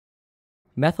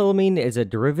Methylamine is a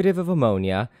derivative of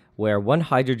ammonia where one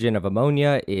hydrogen of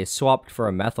ammonia is swapped for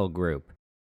a methyl group.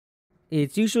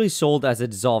 It's usually sold as a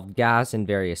dissolved gas in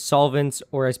various solvents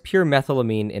or as pure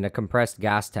methylamine in a compressed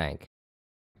gas tank.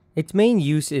 Its main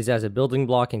use is as a building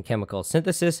block in chemical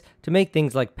synthesis to make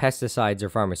things like pesticides or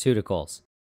pharmaceuticals.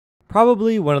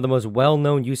 Probably one of the most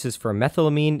well-known uses for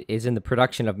methylamine is in the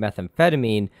production of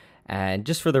methamphetamine, and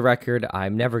just for the record,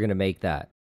 I'm never going to make that.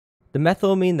 The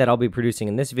methylamine that I'll be producing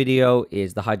in this video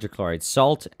is the hydrochloride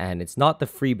salt, and it's not the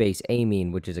free base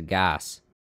amine, which is a gas.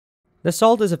 The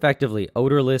salt is effectively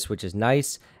odorless, which is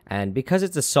nice, and because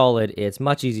it's a solid, it's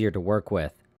much easier to work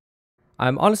with.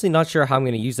 I'm honestly not sure how I'm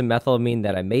going to use the methylamine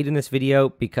that I made in this video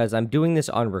because I'm doing this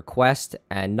on request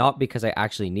and not because I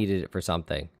actually needed it for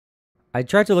something. I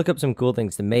tried to look up some cool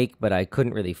things to make, but I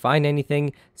couldn't really find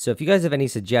anything, so if you guys have any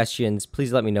suggestions,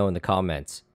 please let me know in the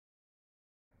comments.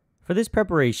 For this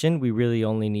preparation, we really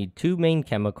only need two main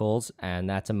chemicals, and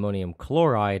that's ammonium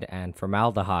chloride and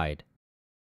formaldehyde.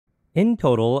 In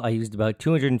total, I used about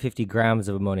 250 grams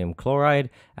of ammonium chloride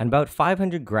and about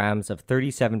 500 grams of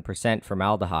 37%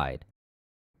 formaldehyde.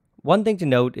 One thing to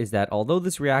note is that although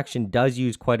this reaction does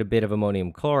use quite a bit of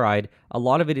ammonium chloride, a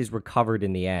lot of it is recovered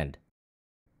in the end.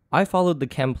 I followed the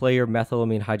ChemPlayer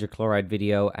methylamine hydrochloride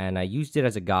video and I used it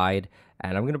as a guide,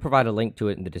 and I'm going to provide a link to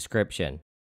it in the description.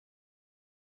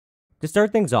 To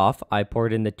start things off, I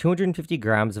poured in the 250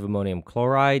 grams of ammonium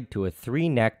chloride to a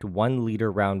 3-necked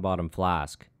 1-liter round bottom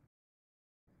flask.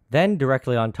 Then,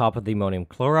 directly on top of the ammonium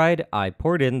chloride, I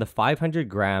poured in the 500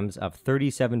 grams of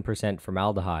 37%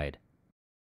 formaldehyde.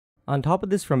 On top of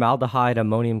this formaldehyde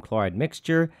ammonium chloride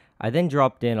mixture, I then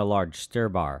dropped in a large stir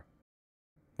bar.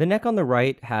 The neck on the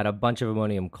right had a bunch of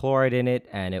ammonium chloride in it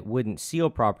and it wouldn't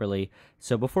seal properly,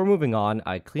 so before moving on,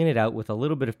 I clean it out with a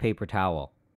little bit of paper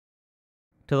towel.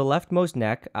 To the leftmost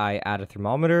neck, I add a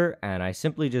thermometer and I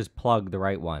simply just plug the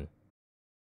right one.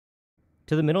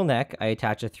 To the middle neck, I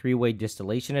attach a 3-way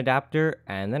distillation adapter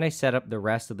and then I set up the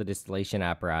rest of the distillation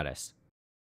apparatus.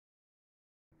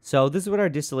 So this is what our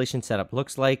distillation setup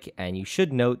looks like, and you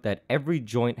should note that every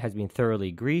joint has been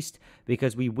thoroughly greased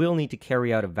because we will need to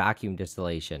carry out a vacuum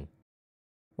distillation.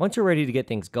 Once we're ready to get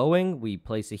things going, we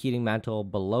place a heating mantle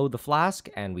below the flask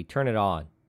and we turn it on.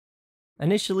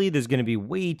 Initially, there's going to be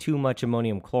way too much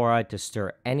ammonium chloride to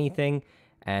stir anything,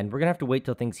 and we're going to have to wait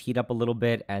till things heat up a little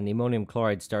bit and the ammonium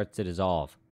chloride starts to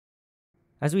dissolve.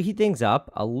 As we heat things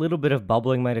up, a little bit of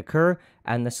bubbling might occur,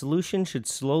 and the solution should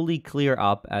slowly clear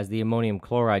up as the ammonium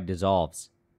chloride dissolves.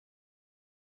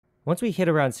 Once we hit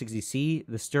around 60°C,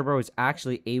 the stir bar was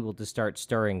actually able to start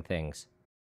stirring things.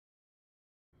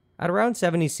 At around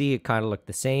 70°C, it kind of looked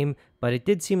the same, but it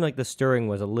did seem like the stirring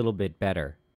was a little bit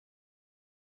better.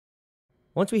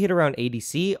 Once we hit around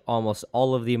 80°C, almost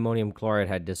all of the ammonium chloride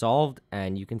had dissolved,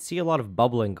 and you can see a lot of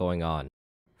bubbling going on.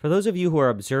 For those of you who are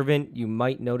observant, you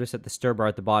might notice that the stir bar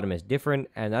at the bottom is different,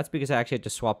 and that's because I actually had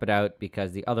to swap it out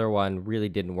because the other one really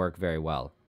didn't work very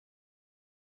well.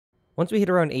 Once we hit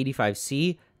around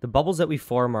 85°C, the bubbles that we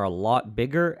form are a lot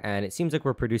bigger, and it seems like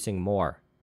we're producing more.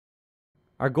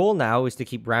 Our goal now is to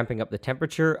keep ramping up the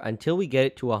temperature until we get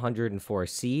it to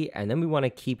 104°C, and then we want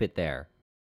to keep it there.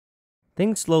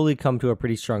 Things slowly come to a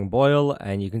pretty strong boil,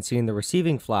 and you can see in the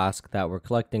receiving flask that we're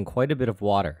collecting quite a bit of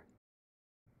water.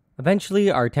 Eventually,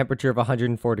 our temperature of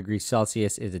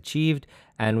 104°C is achieved,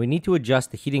 and we need to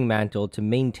adjust the heating mantle to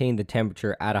maintain the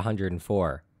temperature at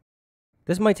 104.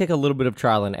 This might take a little bit of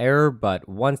trial and error, but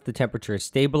once the temperature is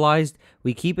stabilized,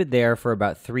 we keep it there for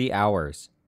about 3 hours.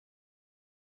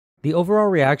 The overall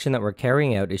reaction that we're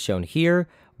carrying out is shown here,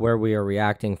 where we are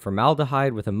reacting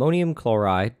formaldehyde with ammonium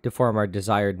chloride to form our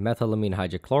desired methylamine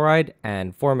hydrochloride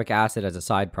and formic acid as a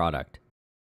side product.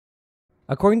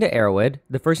 According to NileRed,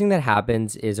 the first thing that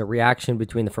happens is a reaction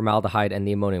between the formaldehyde and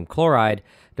the ammonium chloride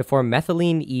to form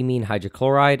methylene imine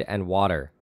hydrochloride and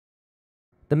water.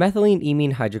 The methylene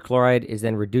imine hydrochloride is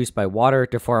then reduced by water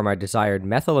to form our desired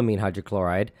methylamine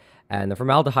hydrochloride, and the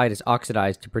formaldehyde is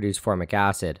oxidized to produce formic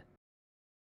acid.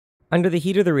 Under the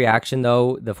heat of the reaction,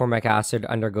 though, the formic acid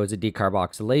undergoes a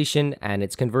decarboxylation and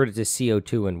it's converted to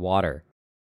CO2 and water.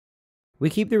 We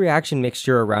keep the reaction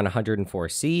mixture around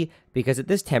 104°C because at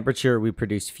this temperature we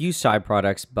produce few side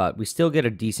products, but we still get a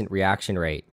decent reaction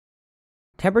rate.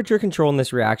 Temperature control in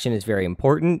this reaction is very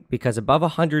important because above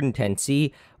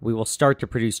 110°C we will start to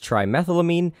produce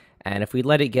trimethylamine, and if we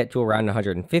let it get to around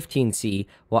 115°C,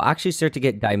 we'll actually start to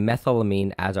get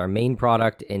dimethylamine as our main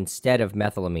product instead of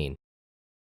methylamine.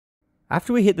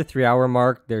 After we hit the 3-hour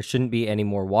mark, there shouldn't be any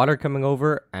more water coming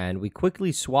over, and we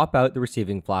quickly swap out the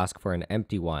receiving flask for an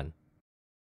empty one.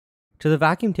 To the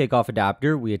vacuum takeoff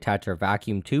adapter, we attach our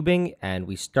vacuum tubing and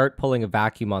we start pulling a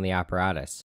vacuum on the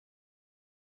apparatus.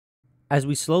 As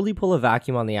we slowly pull a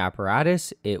vacuum on the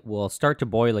apparatus, it will start to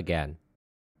boil again.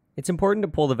 It's important to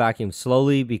pull the vacuum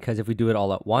slowly because if we do it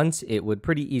all at once, it would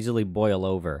pretty easily boil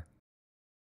over.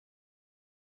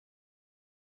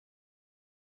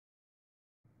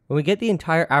 When we get the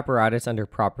entire apparatus under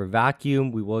proper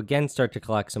vacuum, we will again start to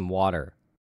collect some water.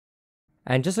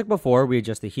 And just like before, we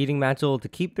adjust the heating mantle to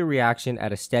keep the reaction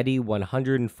at a steady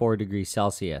 104 degrees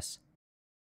Celsius.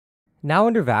 Now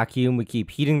under vacuum, we keep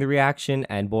heating the reaction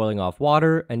and boiling off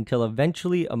water until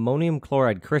eventually ammonium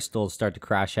chloride crystals start to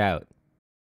crash out.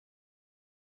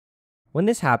 When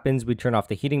this happens, we turn off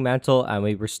the heating mantle and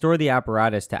we restore the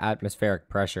apparatus to atmospheric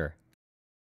pressure.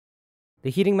 The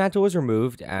heating mantle was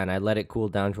removed and I let it cool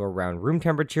down to around room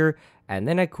temperature, and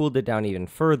then I cooled it down even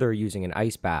further using an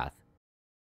ice bath.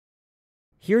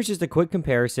 Here's just a quick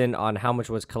comparison on how much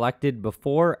was collected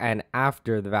before and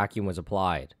after the vacuum was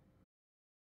applied.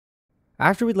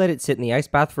 After we let it sit in the ice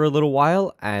bath for a little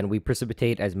while and we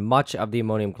precipitate as much of the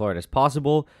ammonium chloride as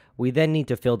possible, we then need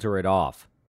to filter it off.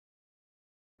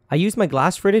 I used my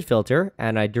glass fritted filter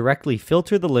and I directly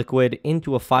filter the liquid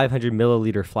into a 500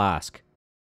 milliliter flask.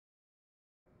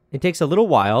 It takes a little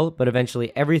while, but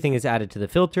eventually everything is added to the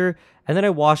filter, and then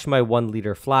I wash my 1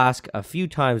 liter flask a few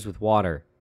times with water.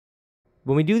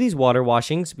 When we do these water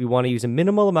washings, we want to use a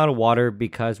minimal amount of water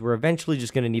because we're eventually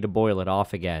just going to need to boil it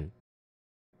off again.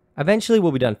 Eventually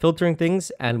we'll be done filtering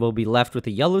things and we'll be left with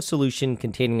a yellow solution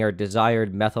containing our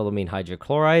desired methylamine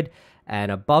hydrochloride, and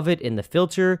above it in the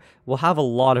filter we'll have a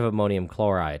lot of ammonium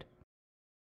chloride.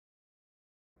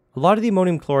 A lot of the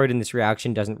ammonium chloride in this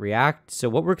reaction doesn't react, so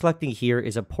what we're collecting here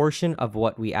is a portion of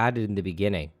what we added in the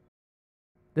beginning.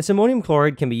 This ammonium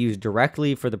chloride can be used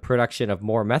directly for the production of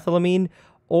more methylamine,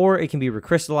 or it can be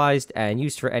recrystallized and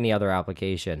used for any other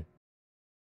application.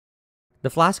 The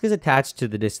flask is attached to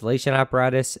the distillation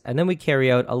apparatus, and then we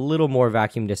carry out a little more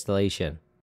vacuum distillation.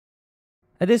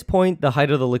 At this point, the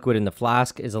height of the liquid in the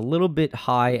flask is a little bit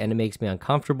high and it makes me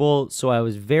uncomfortable, so I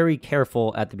was very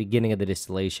careful at the beginning of the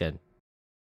distillation.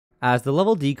 As the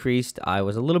level decreased, I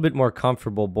was a little bit more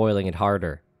comfortable boiling it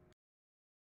harder.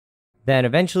 Then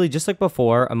eventually, just like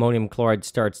before, ammonium chloride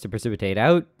starts to precipitate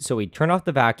out, so we turn off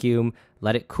the vacuum,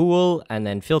 let it cool, and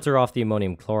then filter off the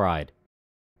ammonium chloride.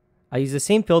 I use the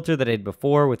same filter that I did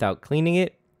before without cleaning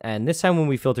it, and this time when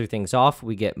we filter things off,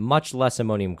 we get much less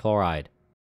ammonium chloride.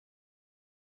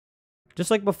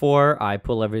 Just like before, I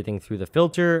pull everything through the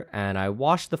filter, and I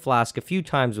wash the flask a few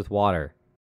times with water.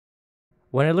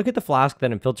 When I look at the flask that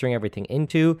I'm filtering everything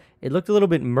into, it looked a little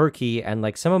bit murky and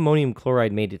like some ammonium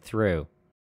chloride made it through.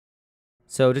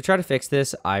 So to try to fix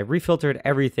this, I refiltered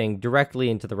everything directly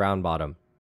into the round bottom.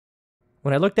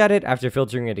 When I looked at it after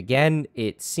filtering it again,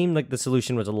 it seemed like the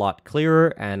solution was a lot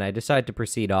clearer and I decided to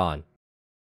proceed on.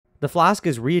 The flask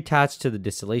is reattached to the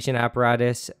distillation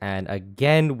apparatus, and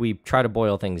again we try to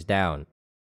boil things down.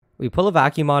 We pull a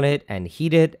vacuum on it and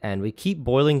heat it, and we keep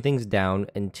boiling things down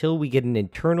until we get an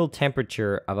internal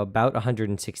temperature of about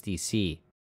 160 C.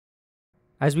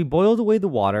 As we boiled away the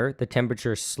water, the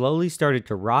temperature slowly started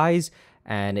to rise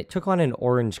and it took on an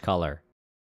orange color.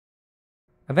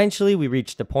 Eventually, we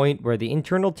reached the point where the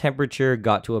internal temperature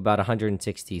got to about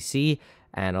 160 C,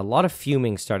 and a lot of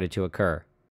fuming started to occur.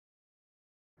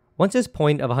 Once this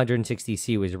point of 160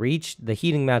 C was reached, the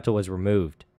heating mantle was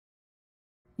removed.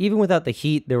 Even without the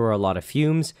heat, there were a lot of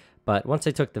fumes, but once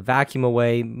I took the vacuum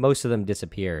away, most of them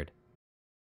disappeared.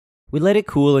 We let it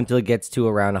cool until it gets to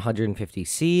around 150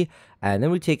 C, and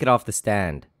then we take it off the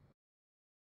stand.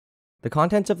 The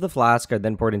contents of the flask are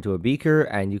then poured into a beaker,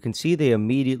 and you can see they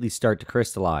immediately start to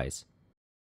crystallize.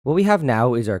 What we have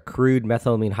now is our crude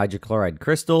methylamine hydrochloride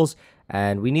crystals,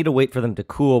 and we need to wait for them to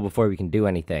cool before we can do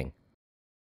anything.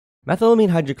 Methylamine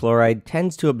hydrochloride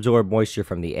tends to absorb moisture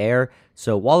from the air,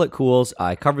 so while it cools,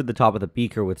 I covered the top of the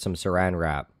beaker with some saran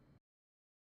wrap.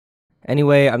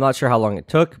 Anyway, I'm not sure how long it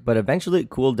took, but eventually it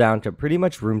cooled down to pretty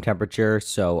much room temperature,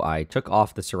 so I took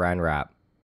off the saran wrap.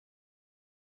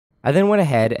 I then went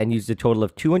ahead and used a total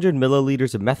of 200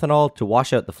 milliliters of methanol to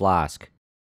wash out the flask.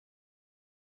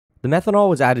 The methanol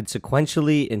was added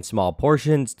sequentially in small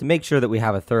portions to make sure that we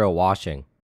have a thorough washing.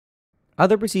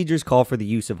 Other procedures call for the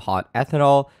use of hot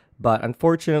ethanol, but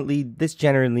unfortunately this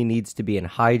generally needs to be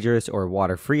anhydrous or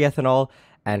water-free ethanol,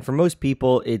 and for most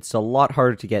people it's a lot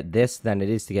harder to get this than it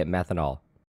is to get methanol.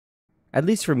 At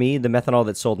least for me, the methanol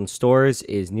that's sold in stores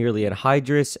is nearly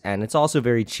anhydrous, and it's also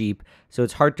very cheap, so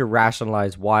it's hard to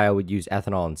rationalize why I would use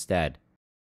ethanol instead.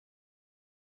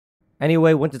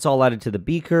 Anyway, once it's all added to the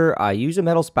beaker, I use a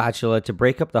metal spatula to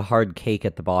break up the hard cake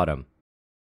at the bottom.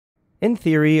 In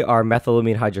theory, our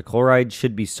methylamine hydrochloride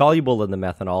should be soluble in the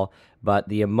methanol, but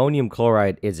the ammonium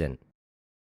chloride isn't.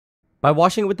 By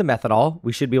washing it with the methanol,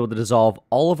 we should be able to dissolve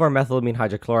all of our methylamine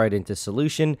hydrochloride into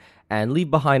solution and leave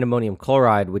behind ammonium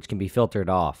chloride, which can be filtered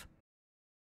off.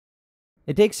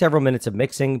 It takes several minutes of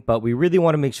mixing, but we really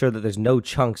want to make sure that there's no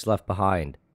chunks left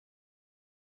behind.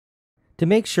 To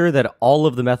make sure that all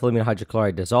of the methylamine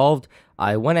hydrochloride dissolved,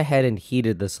 I went ahead and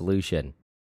heated the solution.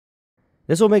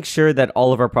 This will make sure that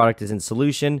all of our product is in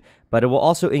solution, but it will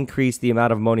also increase the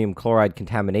amount of ammonium chloride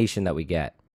contamination that we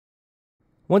get.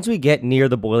 Once we get near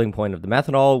the boiling point of the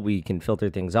methanol, we can filter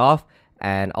things off,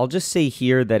 and I'll just say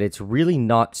here that it's really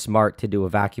not smart to do a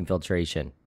vacuum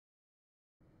filtration.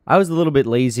 I was a little bit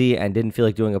lazy and didn't feel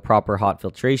like doing a proper hot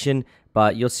filtration,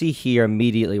 but you'll see here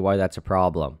immediately why that's a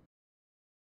problem.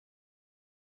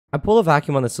 I pull a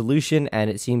vacuum on the solution and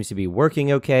it seems to be working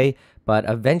okay, but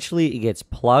eventually it gets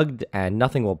plugged and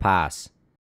nothing will pass.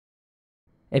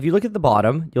 If you look at the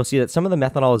bottom, you'll see that some of the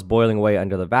methanol is boiling away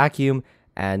under the vacuum,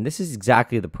 and this is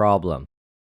exactly the problem.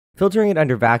 Filtering it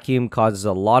under vacuum causes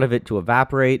a lot of it to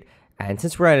evaporate, and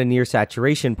since we're at a near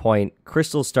saturation point,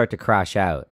 crystals start to crash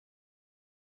out.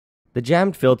 The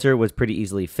jammed filter was pretty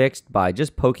easily fixed by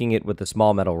just poking it with a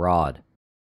small metal rod.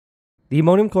 The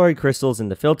ammonium chloride crystals in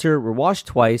the filter were washed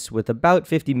twice with about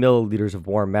 50 milliliters of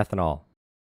warm methanol.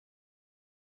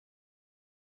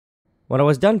 When I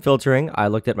was done filtering, I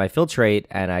looked at my filtrate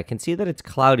and I can see that it's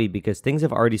cloudy because things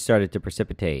have already started to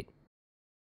precipitate.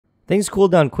 Things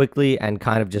cooled down quickly and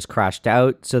kind of just crashed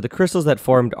out, so the crystals that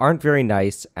formed aren't very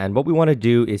nice, and what we want to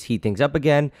do is heat things up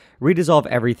again, redissolve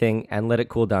everything, and let it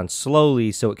cool down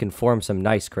slowly so it can form some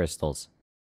nice crystals.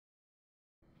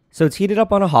 So it's heated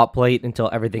up on a hot plate until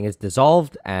everything is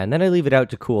dissolved, and then I leave it out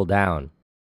to cool down.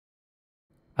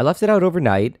 I left it out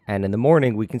overnight, and in the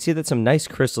morning we can see that some nice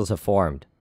crystals have formed.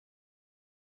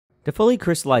 To fully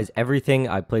crystallize everything,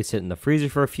 I place it in the freezer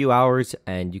for a few hours,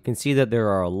 and you can see that there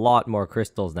are a lot more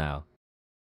crystals now.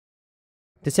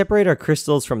 To separate our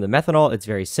crystals from the methanol, it's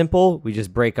very simple. We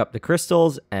just break up the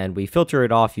crystals, and we filter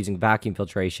it off using vacuum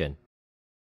filtration.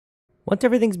 Once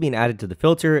everything's been added to the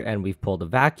filter and we've pulled a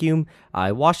vacuum,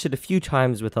 I washed it a few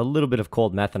times with a little bit of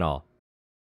cold methanol.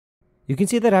 You can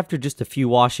see that after just a few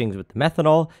washings with the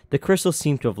methanol, the crystals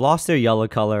seem to have lost their yellow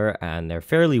color and they're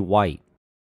fairly white.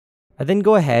 I then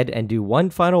go ahead and do one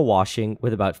final washing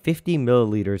with about 50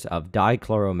 milliliters of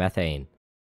dichloromethane.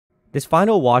 This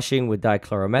final washing with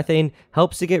dichloromethane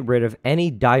helps to get rid of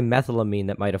any dimethylamine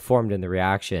that might have formed in the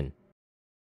reaction.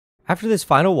 After this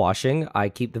final washing, I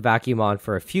keep the vacuum on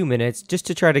for a few minutes just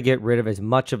to try to get rid of as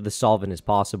much of the solvent as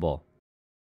possible.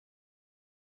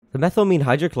 The methylamine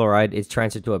hydrochloride is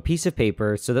transferred to a piece of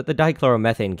paper so that the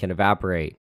dichloromethane can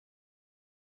evaporate.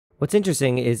 What's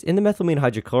interesting is in the methylamine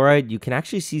hydrochloride, you can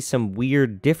actually see some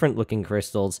weird, different looking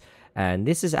crystals, and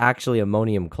this is actually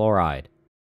ammonium chloride.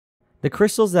 The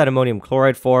crystals that ammonium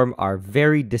chloride form are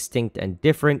very distinct and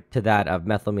different to that of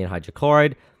methylamine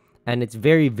hydrochloride, and it's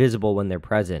very visible when they're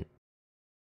present.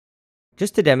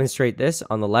 Just to demonstrate this,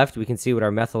 on the left we can see what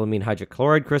our methylamine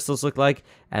hydrochloride crystals look like,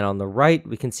 and on the right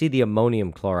we can see the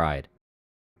ammonium chloride.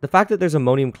 The fact that there's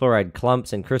ammonium chloride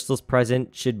clumps and crystals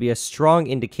present should be a strong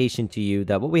indication to you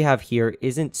that what we have here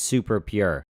isn't super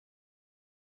pure.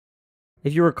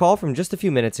 If you recall from just a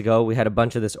few minutes ago, we had a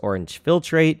bunch of this orange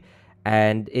filtrate,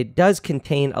 and it does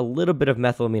contain a little bit of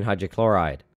methylamine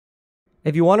hydrochloride.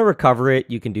 If you want to recover it,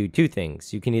 you can do two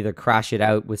things. You can either crash it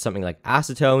out with something like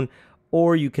acetone,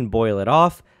 or you can boil it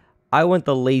off. I went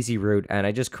the lazy route and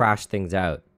I just crashed things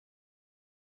out.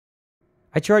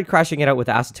 I tried crashing it out with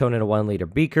acetone in a 1 liter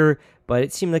beaker, but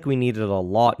it seemed like we needed a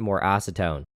lot more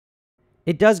acetone.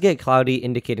 It does get cloudy,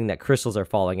 indicating that crystals are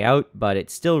falling out, but it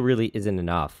still really isn't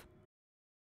enough.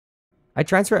 I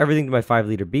transfer everything to my 5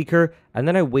 liter beaker, and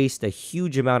then I waste a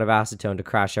huge amount of acetone to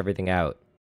crash everything out.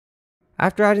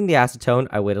 After adding the acetone,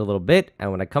 I wait a little bit,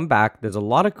 and when I come back, there's a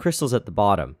lot of crystals at the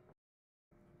bottom.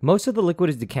 Most of the liquid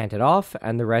is decanted off,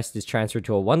 and the rest is transferred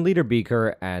to a 1 liter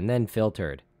beaker and then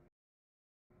filtered.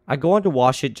 I go on to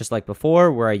wash it just like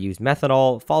before, where I use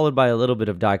methanol, followed by a little bit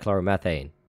of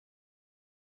dichloromethane.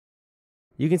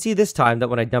 You can see this time that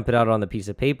when I dump it out on the piece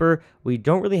of paper, we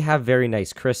don't really have very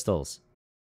nice crystals.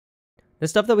 The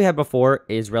stuff that we had before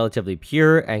is relatively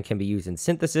pure and can be used in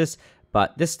synthesis,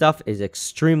 but this stuff is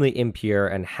extremely impure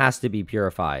and has to be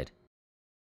purified.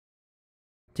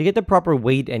 To get the proper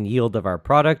weight and yield of our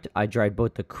product, I dried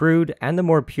both the crude and the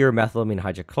more pure methylamine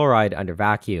hydrochloride under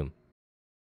vacuum.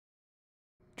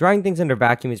 Drying things under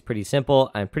vacuum is pretty simple,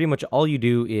 and pretty much all you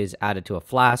do is add it to a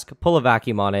flask, pull a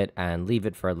vacuum on it, and leave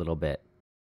it for a little bit.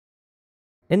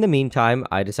 In the meantime,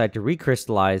 I decide to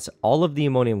recrystallize all of the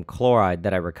ammonium chloride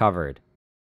that I recovered.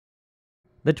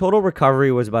 The total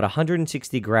recovery was about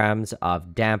 160 grams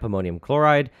of damp ammonium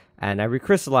chloride, and I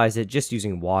recrystallized it just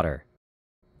using water.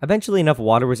 Eventually enough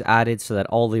water was added so that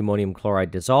all the ammonium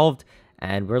chloride dissolved,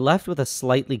 and we're left with a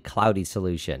slightly cloudy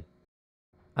solution.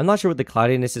 I'm not sure what the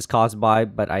cloudiness is caused by,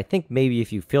 but I think maybe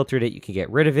if you filtered it you can get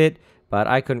rid of it, but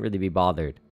I couldn't really be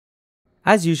bothered.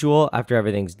 As usual, after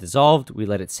everything's dissolved, we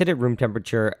let it sit at room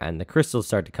temperature and the crystals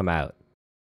start to come out.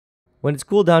 When it's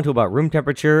cooled down to about room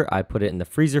temperature, I put it in the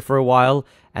freezer for a while,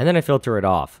 and then I filter it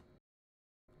off.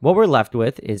 What we're left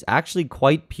with is actually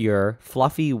quite pure,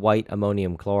 fluffy white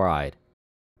ammonium chloride.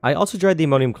 I also dried the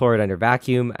ammonium chloride under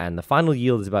vacuum, and the final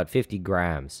yield is about 50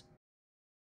 grams.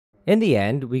 In the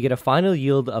end, we get a final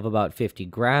yield of about 50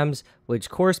 grams, which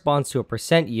corresponds to a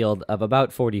percent yield of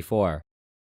about 44.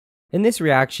 In this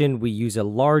reaction, we use a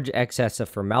large excess of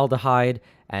formaldehyde,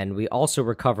 and we also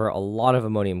recover a lot of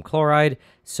ammonium chloride,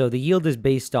 so the yield is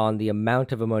based on the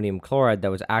amount of ammonium chloride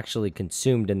that was actually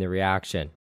consumed in the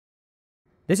reaction.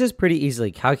 This is pretty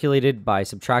easily calculated by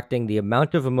subtracting the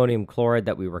amount of ammonium chloride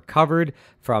that we recovered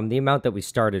from the amount that we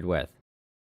started with.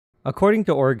 According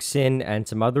to OrgSyn and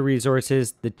some other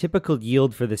resources, the typical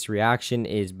yield for this reaction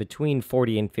is between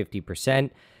 40 and 50%,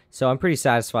 so I'm pretty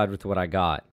satisfied with what I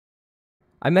got.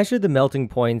 I measured the melting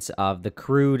points of the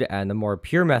crude and the more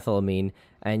pure methylamine,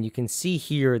 and you can see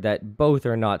here that both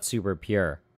are not super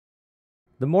pure.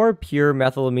 The more pure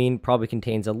methylamine probably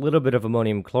contains a little bit of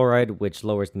ammonium chloride, which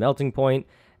lowers the melting point,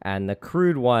 and the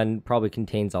crude one probably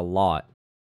contains a lot.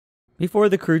 Before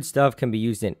the crude stuff can be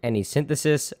used in any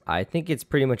synthesis, I think it's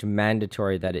pretty much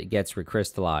mandatory that it gets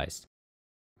recrystallized.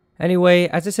 Anyway,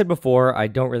 as I said before, I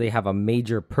don't really have a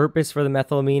major purpose for the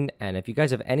methylamine, and if you guys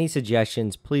have any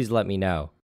suggestions, please let me know.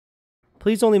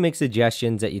 Please only make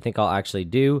suggestions that you think I'll actually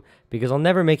do, because I'll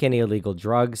never make any illegal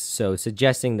drugs, so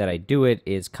suggesting that I do it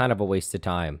is kind of a waste of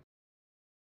time.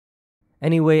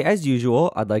 Anyway, as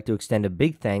usual, I'd like to extend a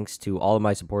big thanks to all of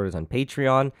my supporters on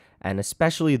Patreon, and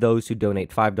especially those who donate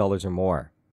 $5 or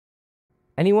more.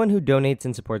 Anyone who donates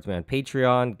and supports me on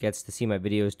Patreon gets to see my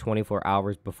videos 24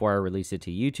 hours before I release it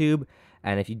to YouTube,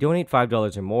 and if you donate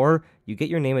 $5 or more, you get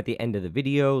your name at the end of the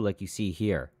video like you see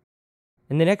here.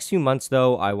 In the next few months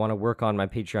though, I want to work on my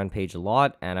Patreon page a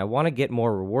lot, and I want to get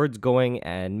more rewards going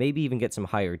and maybe even get some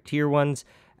higher tier ones,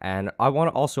 and I want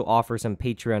to also offer some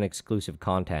Patreon exclusive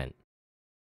content.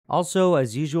 Also,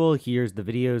 as usual, here's the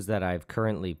videos that I've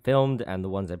currently filmed and the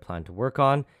ones I plan to work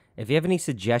on. If you have any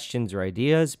suggestions or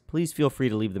ideas, please feel free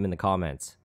to leave them in the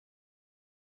comments.